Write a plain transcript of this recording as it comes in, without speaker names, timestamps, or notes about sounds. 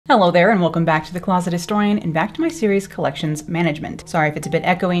Hello there and welcome back to The Closet Historian and back to my series Collections Management. Sorry if it's a bit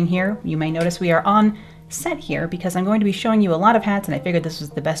echoey in here. You may notice we are on set here because I'm going to be showing you a lot of hats and I figured this was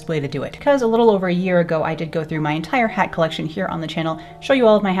the best way to do it. Because a little over a year ago I did go through my entire hat collection here on the channel, show you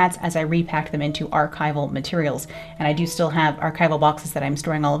all of my hats as I repacked them into archival materials. And I do still have archival boxes that I'm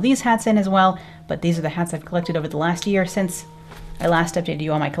storing all of these hats in as well, but these are the hats I've collected over the last year since I last updated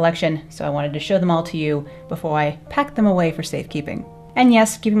you on my collection, so I wanted to show them all to you before I packed them away for safekeeping. And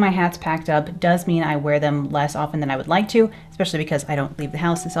yes, keeping my hats packed up does mean I wear them less often than I would like to, especially because I don't leave the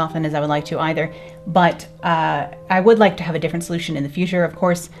house as often as I would like to either. But I would like to have a different solution in the future, of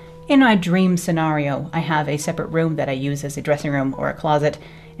course. In my dream scenario, I have a separate room that I use as a dressing room or a closet,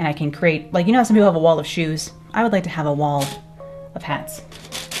 and I can create, like, you know how some people have a wall of shoes? I would like to have a wall of hats.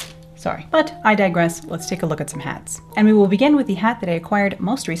 Sorry, but I digress. Let's take a look at some hats. And we will begin with the hat that I acquired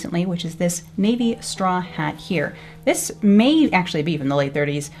most recently, which is this navy straw hat here. This may actually be from the late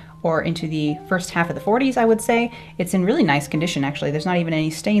 30s or into the first half of the 40s, I would say. It's in really nice condition, actually. There's not even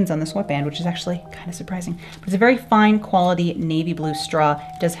any stains on the sweatband, which is actually kind of surprising. But it's a very fine quality navy blue straw.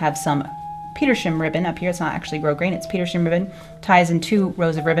 It does have some Petersham ribbon up here. It's not actually grosgrain, it's Petersham ribbon. Ties in 2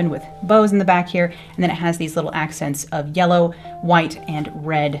 rows of ribbon with bows in the back here, and then it has these little accents of yellow, white, and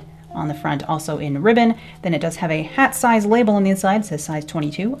red on the front, also in ribbon. Then it does have a hat size label on the inside. It says size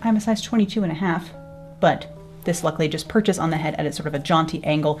 22. I'm a size 22 and a half, but this luckily just perches on the head at a sort of a jaunty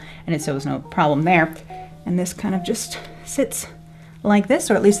angle, and it so is no problem there. And this kind of just sits like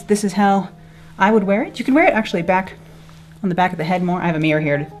this, or at least this is how I would wear it. You can wear it actually back on the back of the head more. I have a mirror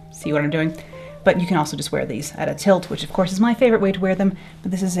here to see what I'm doing. But you can also just wear these at a tilt, which of course is my favorite way to wear them.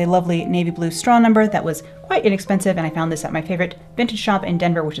 But this is a lovely navy blue straw number that was quite inexpensive, and I found this at my favorite vintage shop in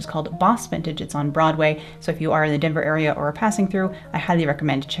Denver, which is called Boss Vintage. It's on Broadway, so if you are in the Denver area or are passing through, I highly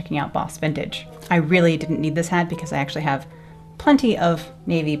recommend checking out Boss Vintage. I really didn't need this hat because I actually have plenty of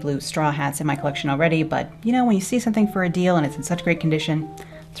navy blue straw hats in my collection already, but you know, when you see something for a deal and it's in such great condition,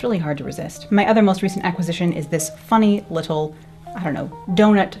 it's really hard to resist. My other most recent acquisition is this funny little, I don't know,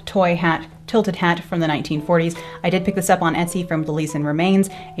 donut toy hat, tilted hat from the 1940s. I did pick this up on Etsy from Lilies and Remains,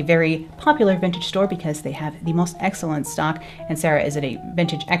 a very popular vintage store because they have the most excellent stock, and Sarah is a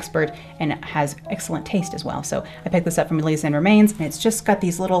vintage expert and has excellent taste as well. So I picked this up from Lilies and Remains, and it's just got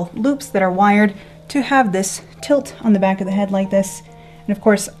these little loops that are wired to have this tilt on the back of the head like this. And of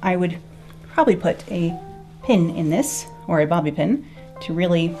course, I would probably put a pin in this, or a bobby pin, to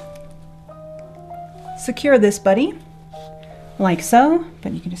really secure this buddy, like so.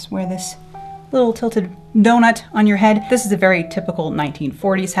 But you can just wear this little tilted donut on your head. This is a very typical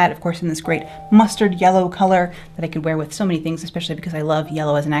 1940s hat, of course, in this great mustard yellow color that I could wear with so many things, especially because I love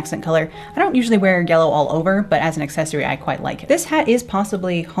yellow as an accent color. I don't usually wear yellow all over, but as an accessory, I quite like it. This hat is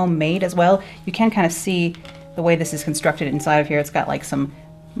possibly homemade as well. You can kind of see the way this is constructed inside of here. It's got like some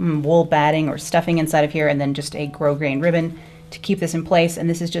wool batting or stuffing inside of here, and then just a grosgrain ribbon to keep this in place. And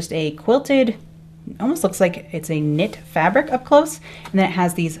this is just a quilted, almost looks like it's a knit fabric up close, and then it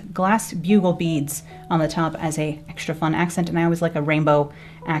has these glass bugle beads on the top as a extra fun accent, and I always like a rainbow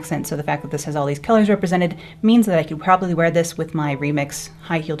accent, so the fact that this has all these colors represented means that I could probably wear this with my Remix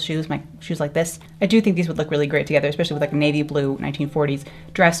high-heeled shoes, my shoes like this. I do think these would look really great together, especially with like a navy blue 1940s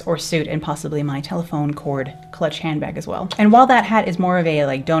dress or suit, and possibly my telephone cord clutch handbag as well. And while that hat is more of a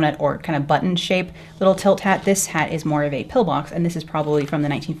like donut or kind of button shape little tilt hat, this hat is more of a pillbox, and this is probably from the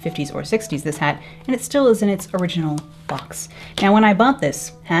 1950s or 60s, this hat, and it still is in its original box. Now when I bought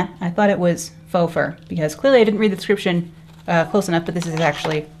this hat, I thought it was faux fur, because clearly I didn't read the description close enough, but this is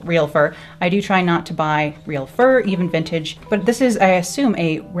actually real fur. I do try not to buy real fur, even vintage, but this is, I assume,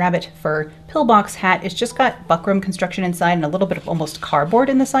 a rabbit fur pillbox hat. It's just got buckram construction inside and a little bit of almost cardboard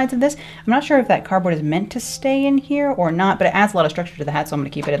in the sides of this. I'm not sure if that cardboard is meant to stay in here or not, but it adds a lot of structure to the hat, so I'm going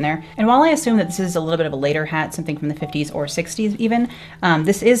to keep it in there. And while I assume that this is a little bit of a later hat, something from the 50s or 60s even,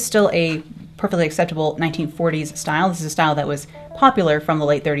 this is still a perfectly acceptable 1940s style. This is a style that was popular from the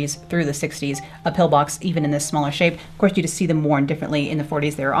late 30s through the 60s, a pillbox even in this smaller shape. Of course, you just see them worn differently. In the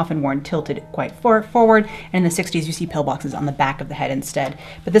 40s, they were often worn tilted quite forward, and in the 60s, you see pillboxes on the back of the head instead.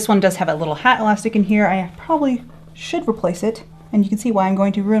 But this one does have a little hat elastic in here. I probably should replace it, and you can see why I'm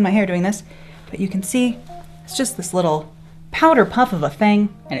going to ruin my hair doing this, but you can see it's just this little powder puff of a thing,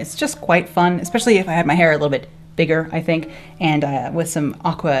 and it's just quite fun, especially if I had my hair a little bit bigger, I think, and with some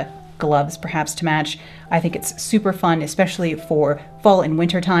aqua gloves perhaps to match. I think it's super fun, especially for fall and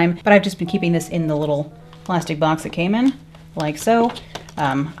winter time, but I've just been keeping this in the little plastic box it came in, like so.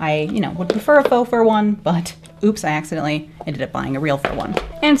 I, would prefer a faux fur one, but oops, I accidentally ended up buying a real fur one.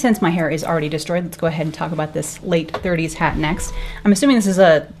 And since my hair is already destroyed, let's go ahead and talk about this late 30s hat next. I'm assuming this is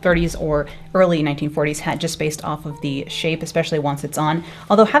a 30s or early 1940s hat just based off of the shape, especially once it's on.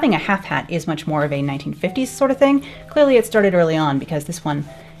 Although having a half hat is much more of a 1950s sort of thing. Clearly it started early on because this one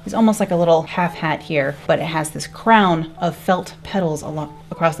is almost like a little half hat here, but it has this crown of felt petals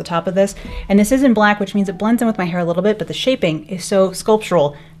across the top of this. And this is in black, which means it blends in with my hair a little bit, but the shaping is so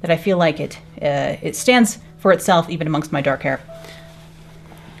sculptural that I feel like it stands for itself even amongst my dark hair.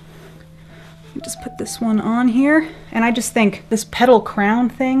 Just put this one on here, and I just think this petal crown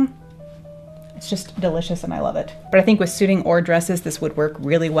thing, it's just delicious and I love it. But I think with suiting or dresses, this would work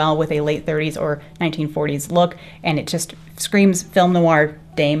really well with a late 30s or 1940s look, and it just screams film noir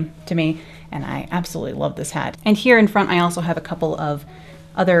dame to me, and I absolutely love this hat. And here in front I also have a couple of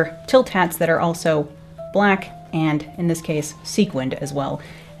other tilt hats that are also black and in this case sequined as well.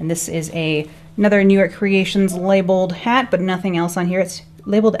 And this is another New York Creations labeled hat, but nothing else on here. It's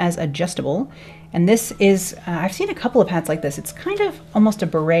labeled as adjustable. And this is, I've seen a couple of hats like this. It's kind of almost a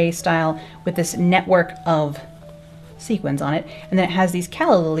beret style with this network of sequins on it. And then it has these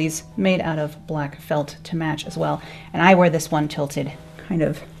calla lilies made out of black felt to match as well. And I wear this one tilted kind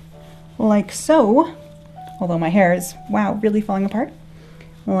of like so, although my hair is, wow, really falling apart.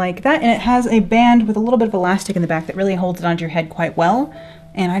 Like that. And it has a band with a little bit of elastic in the back that really holds it onto your head quite well.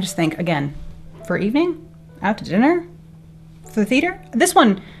 And I just think, again, for evening, out to dinner, for the theater, this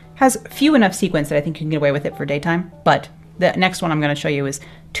one has few enough sequins that I think you can get away with it for daytime, but the next one I'm going to show you is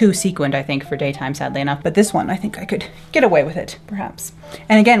too sequined, I think, for daytime, sadly enough. But this one, I think I could get away with it, perhaps.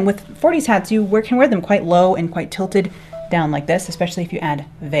 And again, with 40s hats, you can wear them quite low and quite tilted down like this, especially if you add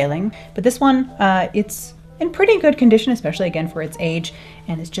veiling. But this one, it's in pretty good condition, especially, again, for its age,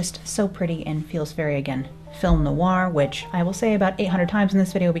 and it's just so pretty and feels very, again, film noir, which I will say about 800 times in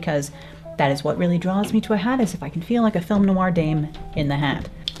this video because that is what really draws me to a hat, is if I can feel like a film noir dame in the hat.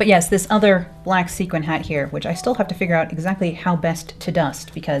 But yes, this other black sequin hat here, which I still have to figure out exactly how best to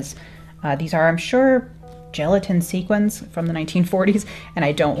dust, because these are, I'm sure, gelatin sequins from the 1940s, and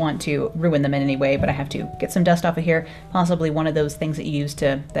I don't want to ruin them in any way, but I have to get some dust off of here. Possibly one of those things that you use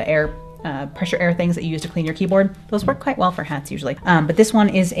to, the air, pressure air things that you use to clean your keyboard. Those work quite well for hats usually. But this one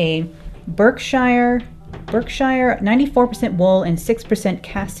is a Berkshire 94% wool and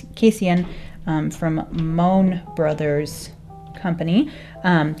 6% casein from Moan Brothers Company.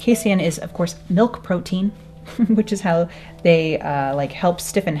 Casein is, of course, milk protein, which is how they like help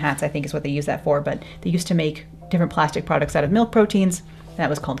stiffen hats, I think is what they use that for. But they used to make different plastic products out of milk proteins, and that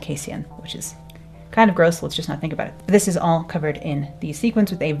was called casein, which is kind of gross. Let's just not think about it. This is all covered in the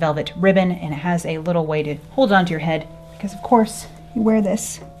sequins with a velvet ribbon, and it has a little way to hold it onto your head because, of course, you wear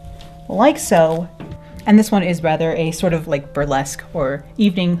this like so. And this one is rather a sort of like burlesque or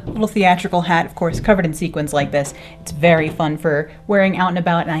evening little theatrical hat, of course, covered in sequins like this. It's very fun for wearing out and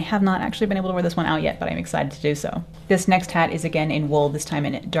about, and I have not actually been able to wear this one out yet, but I'm excited to do so. This next hat is again in wool, this time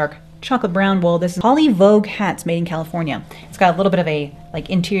in dark chocolate brown wool. This is Holly Vogue hats made in California. It's got a little bit of a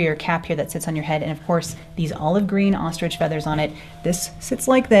like interior cap here that sits on your head, and of course these olive green ostrich feathers on it. This sits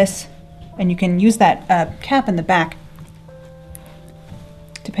like this, and you can use that cap in the back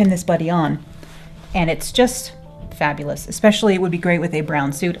to pin this buddy on. And it's just fabulous. Especially it would be great with a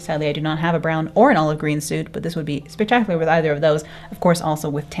brown suit. Sadly, I do not have a brown or an olive green suit, but this would be spectacular with either of those. Of course, also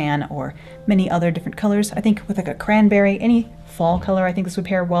with tan or many other different colors. I think with like a cranberry, any fall color I think this would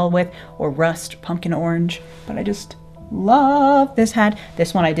pair well with, or rust, pumpkin orange. But I just love this hat.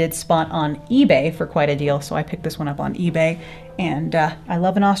 This one I did spot on eBay for quite a deal, so I picked this one up on eBay. And I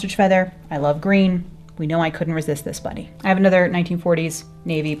love an ostrich feather. I love green. We know I couldn't resist this buddy. I have another 1940s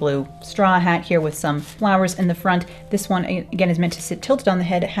navy blue straw hat here with some flowers in the front. This one, again, is meant to sit tilted on the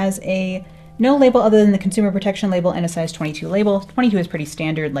head. It has no label other than the consumer protection label and a size 22 label. 22 is pretty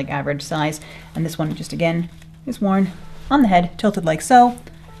standard, like average size. And this one just, again, is worn on the head, tilted like so.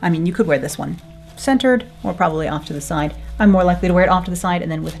 I mean, you could wear this one centered or probably off to the side. I'm more likely to wear it off to the side,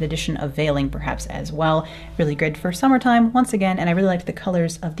 and then with an addition of veiling perhaps as well. Really good for summertime once again, and I really liked the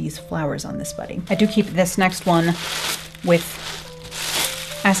colors of these flowers on this buddy. I do keep this next one with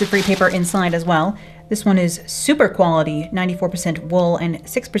acid-free paper inside as well. This one is super quality, 94% wool and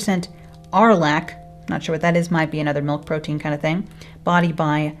 6% Arlac. Not sure what that is, might be another milk protein kind of thing. Body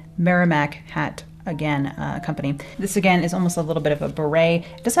by Merrimack Hat, again, company. This again is almost a little bit of a beret.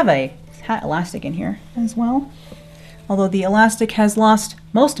 It does have a hat elastic in here as well, although the elastic has lost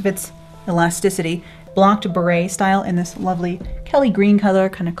most of its elasticity. Blocked beret style in this lovely Kelly green color,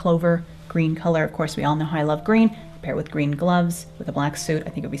 kind of clover green color. Of course, we all know how I love green. Pair with green gloves with a black suit, I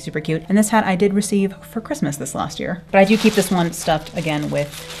think it would be super cute. And this hat I did receive for Christmas this last year. But I do keep this one stuffed again with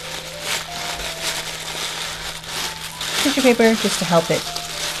tissue paper just to help it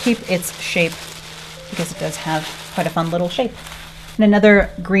keep its shape, because it does have quite a fun little shape. And another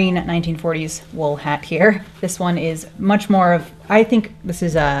green 1940s wool hat here. This one is much more of, I think of this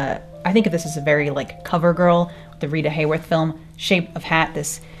as a very like CoverGirl, the Rita Hayworth film shape of hat.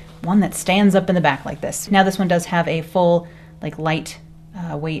 This one that stands up in the back like this. Now this one does have a full like light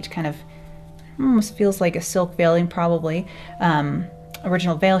weight kind of, almost feels like a silk veiling probably.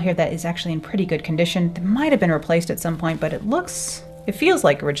 Original veil here that is actually in pretty good condition. It might have been replaced at some point, but it feels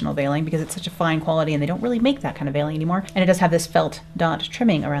like original veiling because it's such a fine quality and they don't really make that kind of veiling anymore. And it does have this felt dot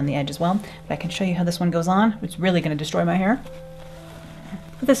trimming around the edge as well. But I can show you how this one goes on. It's really going to destroy my hair.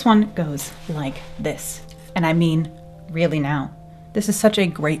 But this one goes like this. And I mean, really now. This is such a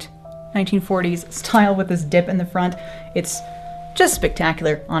great 1940s style with this dip in the front. It's just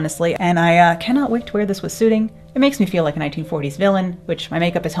spectacular, honestly. And I cannot wait to wear this with suiting. It makes me feel like a 1940s villain, which my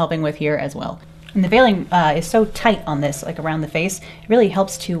makeup is helping with here as well. And the veiling is so tight on this, like around the face, it really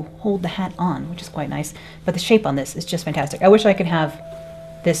helps to hold the hat on, which is quite nice. But the shape on this is just fantastic. I wish I could have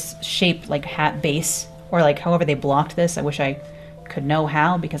this shape like hat base, or like however they blocked this. I wish I could know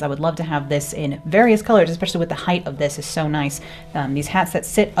how, because I would love to have this in various colors, especially with the height of this is so nice. These hats that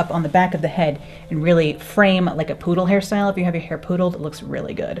sit up on the back of the head and really frame like a poodle hairstyle. If you have your hair poodled, it looks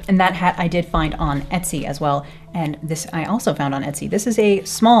really good. And that hat I did find on Etsy as well. And this I also found on Etsy. This is a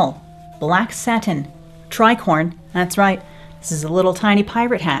small black satin tricorn. That's right. This is a little tiny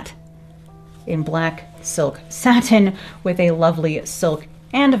pirate hat in black silk satin with a lovely silk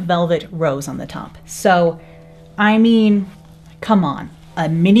and velvet rose on the top. So, I mean, come on. A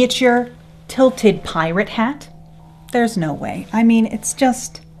miniature tilted pirate hat? There's no way. I mean, it's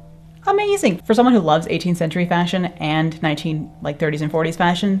just amazing. For someone who loves 18th century fashion and 30s and 40s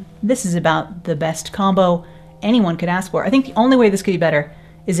fashion, this is about the best combo anyone could ask for. I think the only way this could be better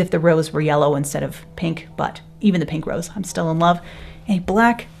is if the rose were yellow instead of pink, but even the pink rose, I'm still in love. A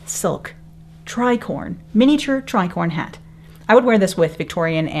black silk tricorn, miniature tricorn hat. I would wear this with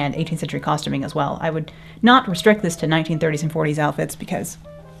Victorian and 18th century costuming as well. I would not restrict this to 1930s and 40s outfits because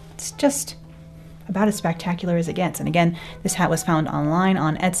it's just about as spectacular as it gets. And again, this hat was found online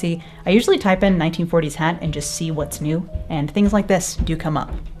on Etsy. I usually type in 1940s hat and just see what's new, and things like this do come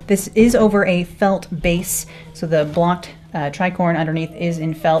up. This is over a felt base, so the blocked tricorn underneath is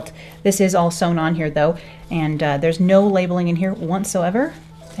in felt. This is all sewn on here though, and there's no labeling in here whatsoever,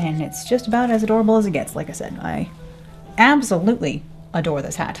 and it's just about as adorable as it gets. Like I said, I absolutely adore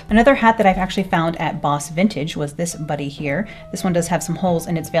this hat. Another hat that I've actually found at Boss Vintage was this buddy here. This one does have some holes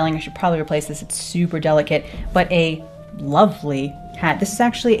in its veiling. I should probably replace this. It's super delicate, but a lovely hat. This is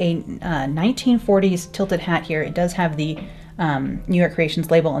actually a 1940s tilted hat here. It does have the New York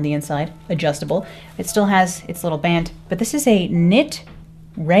Creations label on the inside, adjustable. It still has its little band, but this is a knit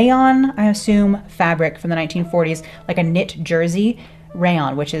rayon, I assume, fabric from the 1940s, like a knit jersey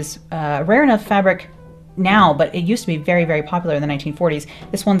rayon, which is rare enough fabric now, but it used to be very, very popular in the 1940s.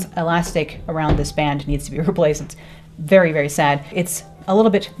 This one's elastic around this band needs to be replaced. It's very, very sad. It's a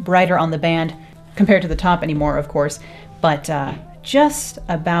little bit brighter on the band compared to the top anymore, of course, but just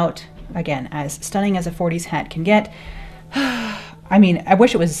about, again, as stunning as a 40s hat can get. I mean, I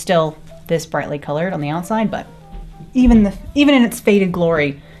wish it was still this brightly colored on the outside, but even in its faded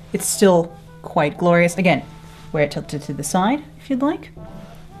glory, it's still quite glorious. Again, wear it tilted to the side if you'd like,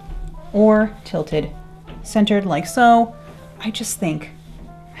 or tilted centered like so. I just think,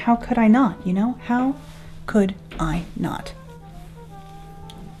 how could I not, you know? How could I not?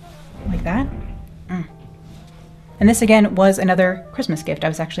 Like that? And this again was another Christmas gift. I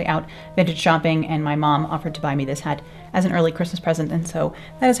was actually out vintage shopping and my mom offered to buy me this hat as an early Christmas present, and so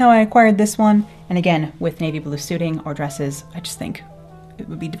that is how I acquired this one. And again, with navy blue suiting or dresses, I just think it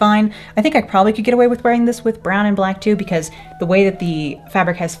would be divine. I think I probably could get away with wearing this with brown and black too, because the way that the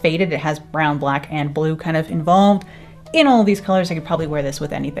fabric has faded, it has brown, black, and blue kind of involved. In all of these colors, I could probably wear this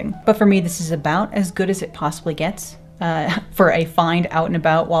with anything. But for me, this is about as good as it possibly gets for a find out and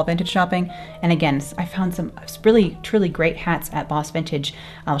about while vintage shopping. And again, I found some really, truly great hats at Boss Vintage.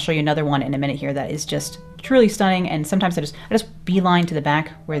 I'll show you another one in a minute here that is just truly stunning. And sometimes I just beeline to the back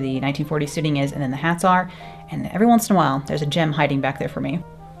where the 1940s suiting is and then the hats are. And every once in a while, there's a gem hiding back there for me.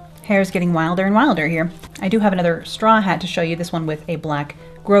 Hair's getting wilder and wilder here. I do have another straw hat to show you, this one with a black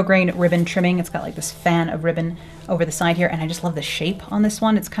grosgrain ribbon trimming. It's got like this fan of ribbon over the side here, and I just love the shape on this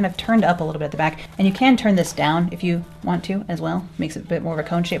one. It's kind of turned up a little bit at the back, and you can turn this down if you want to as well. Makes it a bit more of a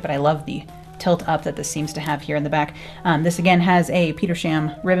cone shape, but I love the tilt up that this seems to have here in the back. This again has a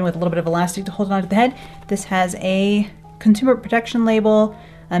Petersham ribbon with a little bit of elastic to hold it onto the head. This has a consumer protection label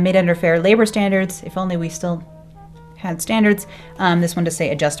made under fair labor standards. If only we still had standards. This one does say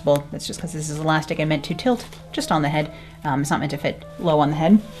adjustable. That's just because this is elastic and meant to tilt just on the head. It's not meant to fit low on the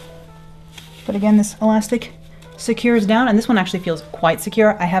head. But again, this elastic secures down, and this one actually feels quite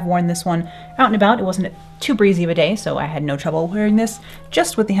secure. I have worn this one out and about. It wasn't too breezy of a day, so I had no trouble wearing this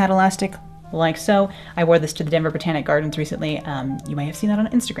just with the hat elastic, like so. I wore this to the Denver Botanic Gardens recently. You may have seen that on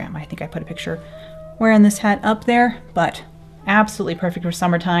Instagram. I think I put a picture wearing this hat up there, but absolutely perfect for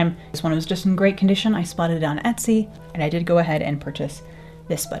summertime. This one was just in great condition. I spotted it on Etsy, and I did go ahead and purchase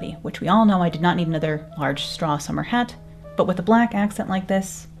this buddy, which we all know I did not need another large straw summer hat, but with a black accent like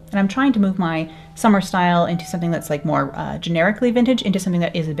this, and I'm trying to move my summer style into something that's like more generically vintage, into something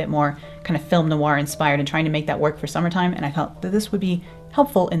that is a bit more kind of film noir inspired, and trying to make that work for summertime, and I thought that this would be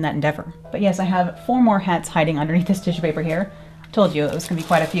helpful in that endeavor. But yes, I have 4 more hats hiding underneath this tissue paper here. I told you it was going to be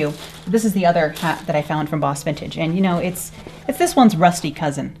quite a few. This is the other hat that I found from Boss Vintage, and you know, it's this one's rusty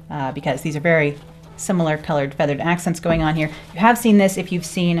cousin, because these are very similar colored feathered accents going on here. You have seen this if you've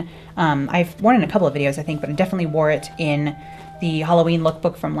seen, I've worn it in a couple of videos I think, but I definitely wore it in the Halloween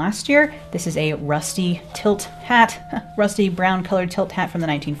lookbook from last year. This is a rusty tilt hat, rusty brown colored tilt hat from the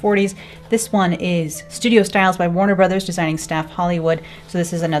 1940s. This one is Studio Styles by Warner Brothers, designing staff Hollywood. So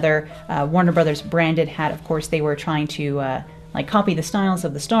this is another Warner Brothers branded hat. Of course, they were trying to like copy the styles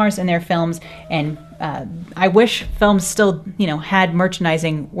of the stars in their films, and I wish films still, you know, had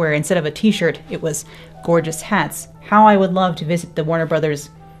merchandising where instead of a t-shirt, it was gorgeous hats. How I would love to visit the Warner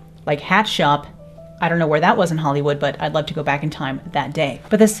Brothers like hat shop. I don't know where that was in Hollywood, but I'd love to go back in time that day.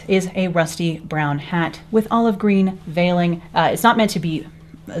 But this is a rusty brown hat with olive green veiling. It's not meant to be,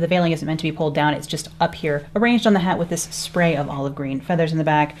 the veiling isn't meant to be pulled down, it's just up here, arranged on the hat with this spray of olive green feathers in the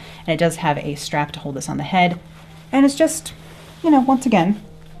back, and it does have a strap to hold this on the head. And it's just, you know, once again,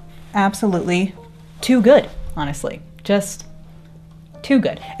 absolutely too good, honestly. Just too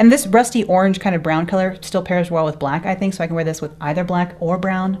good. And this rusty orange kind of brown color still pairs well with black, I think, so I can wear this with either black or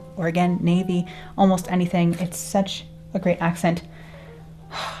brown, or again, navy, almost anything. It's such a great accent.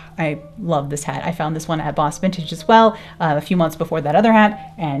 I love this hat. I found this one at Boss Vintage as well, a few months before that other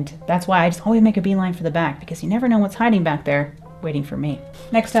hat, and that's why I just always make a beeline for the back, because you never know what's hiding back there waiting for me.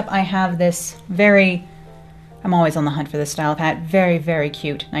 Next up, I have this I'm always on the hunt for this style of hat. Very, very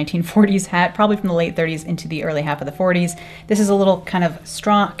cute 1940s hat, probably from the late 30s into the early half of the 40s. This is a little kind of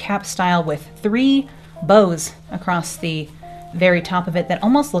straw cap style with 3 bows across the very top of it that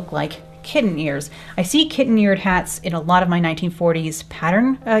almost look like kitten ears. I see kitten-eared hats in a lot of my 1940s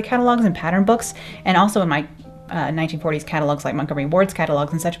pattern catalogs and pattern books, and also in my 1940s catalogs like Montgomery Ward's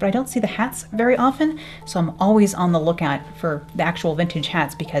catalogs and such, but I don't see the hats very often, so I'm always on the lookout for the actual vintage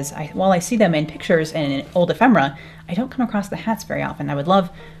hats, because while I see them in pictures and in old ephemera, I don't come across the hats very often. I would love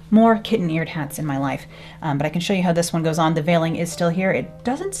more kitten-eared hats in my life, but I can show you how this one goes on. The veiling is still here. It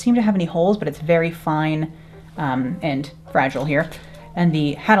doesn't seem to have any holes, but it's very fine and fragile here, and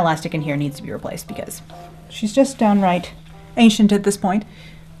the hat elastic in here needs to be replaced because she's just downright ancient at this point.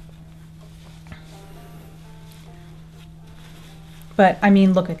 But I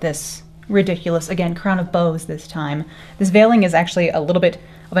mean, look at this ridiculous, again, crown of bows this time. This veiling is actually a little bit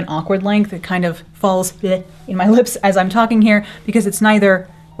of an awkward length. It kind of falls in my lips as I'm talking here, because it's neither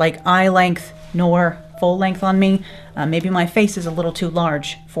like eye length nor full length on me. Maybe my face is a little too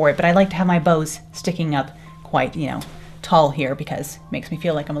large for it, but I like to have my bows sticking up quite, you know, tall here, because it makes me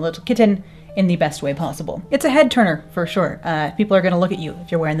feel like I'm a little kitten in the best way possible. It's a head turner for sure. People are going to look at you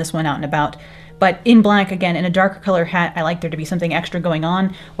if you're wearing this one out and about. But in black, again, in a darker color hat, I like there to be something extra going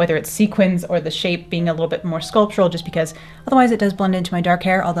on, whether it's sequins or the shape being a little bit more sculptural, just because otherwise it does blend into my dark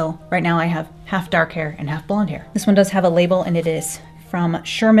hair, although right now I have half dark hair and half blonde hair. This one does have a label, and it is from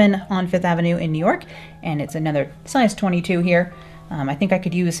Sherman on 5th Avenue in New York, and it's another size 22 here. I think I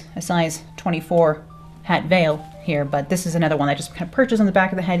could use a size 24 hat veil here, but this is another one that just kind of perches on the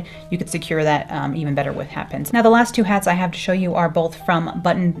back of the head. You could secure that even better with hat pins. Now the last 2 hats I have to show you are both from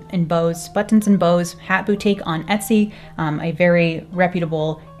Buttons and Bows Hat Boutique on Etsy, a very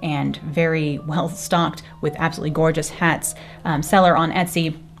reputable and very well stocked with absolutely gorgeous hats seller on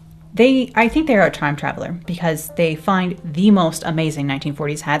Etsy. I think they are a time traveler, because they find the most amazing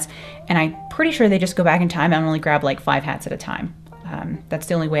 1940s hats, and I'm pretty sure they just go back in time and only grab like 5 hats at a time. That's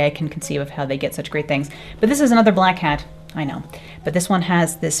the only way I can conceive of how they get such great things. But this is another black hat, I know. But this one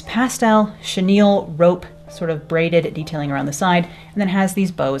has this pastel chenille rope sort of braided detailing around the side, and then has these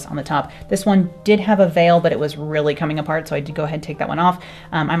bows on the top. This one did have a veil, but it was really coming apart, so I did go ahead and take that one off.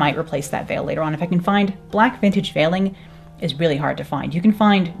 I might replace that veil later on if I can find. Black vintage veiling is really hard to find. You can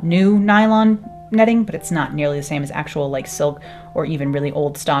find new nylon netting, but it's not nearly the same as actual like silk or even really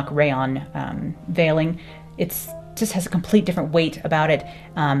old stock rayon veiling. It's just has a complete different weight about it.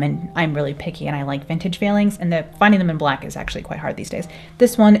 And I'm really picky and I like vintage veilings, and finding them in black is actually quite hard these days.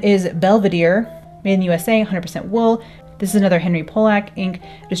 This one is Belvedere, made in the USA, 100% wool. This is another Henry Pollack Inc.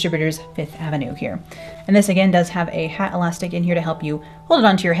 Distributors, 5th Avenue here. And this again does have a hat elastic in here to help you hold it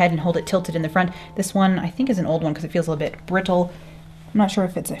onto your head and hold it tilted in the front. This one I think is an old one because it feels a little bit brittle. I'm not sure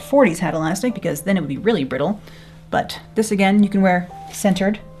if it's a 40s hat elastic because then it would be really brittle. But this again, you can wear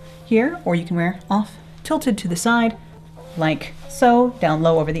centered here, or you can wear off tilted to the side like so, down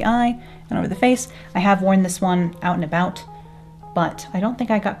low over the eye and over the face. I have worn this one out and about, but I don't think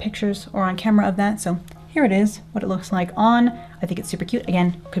I got pictures or on camera of that, so here it is, what it looks like on. I think it's super cute.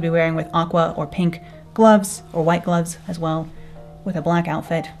 Again, could be wearing with aqua or pink gloves or white gloves as well, with a black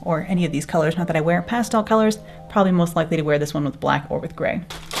outfit or any of these colors. Not that I wear pastel colors, probably most likely to wear this one with black or with gray.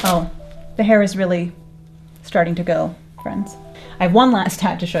 Oh, the hair is really starting to go, friends. I have one last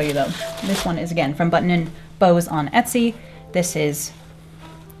hat to show you though. This one is again from Button and Bows on Etsy. This is,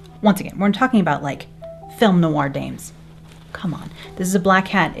 once again, we're talking about like film noir dames. Come on. This is a black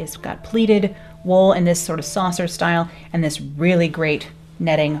hat. It's got pleated wool in this sort of saucer style and this really great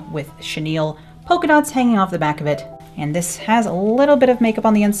netting with chenille polka dots hanging off the back of it. And this has a little bit of makeup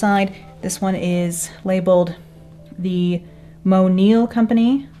on the inside. This one is labeled the Monil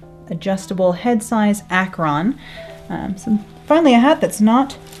Company Adjustable Head Size Acron. So finally a hat that's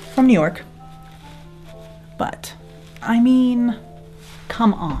not from New York. But, I mean,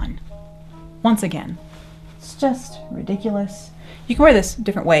 come on. Once again, it's just ridiculous. You can wear this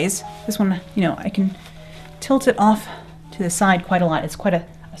different ways. This one, you know, I can tilt it off to the side quite a lot. It's quite a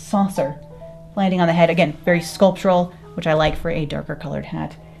saucer landing on the head. Again, very sculptural, which I like for a darker colored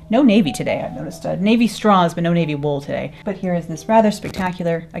hat. No navy today, I've noticed. Navy straws, but no navy wool today. But here is this rather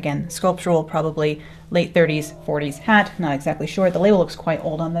spectacular, again, sculptural, probably late 30s, 40s hat. Not exactly sure. The label looks quite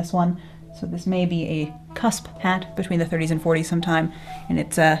old on this one. So this may be a cusp hat between the 30s and 40s sometime. And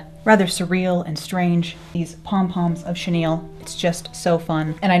it's rather surreal and strange. These pom-poms of chenille. It's just so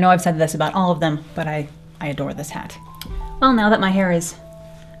fun. And I know I've said this about all of them, but I adore this hat. Well, now that my hair is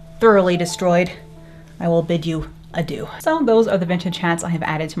thoroughly destroyed, I will bid you adieu. So those are the vintage hats I have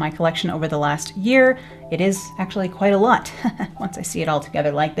added to my collection over the last year. It is actually quite a lot once I see it all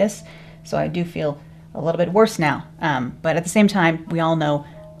together like this. So I do feel a little bit worse now. But at the same time, we all know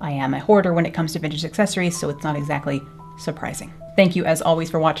I am a hoarder when it comes to vintage accessories, so it's not exactly surprising. Thank you as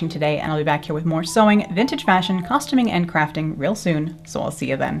always for watching today, and I'll be back here with more sewing, vintage fashion, costuming, and crafting real soon. So I'll see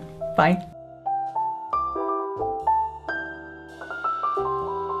you then. Bye.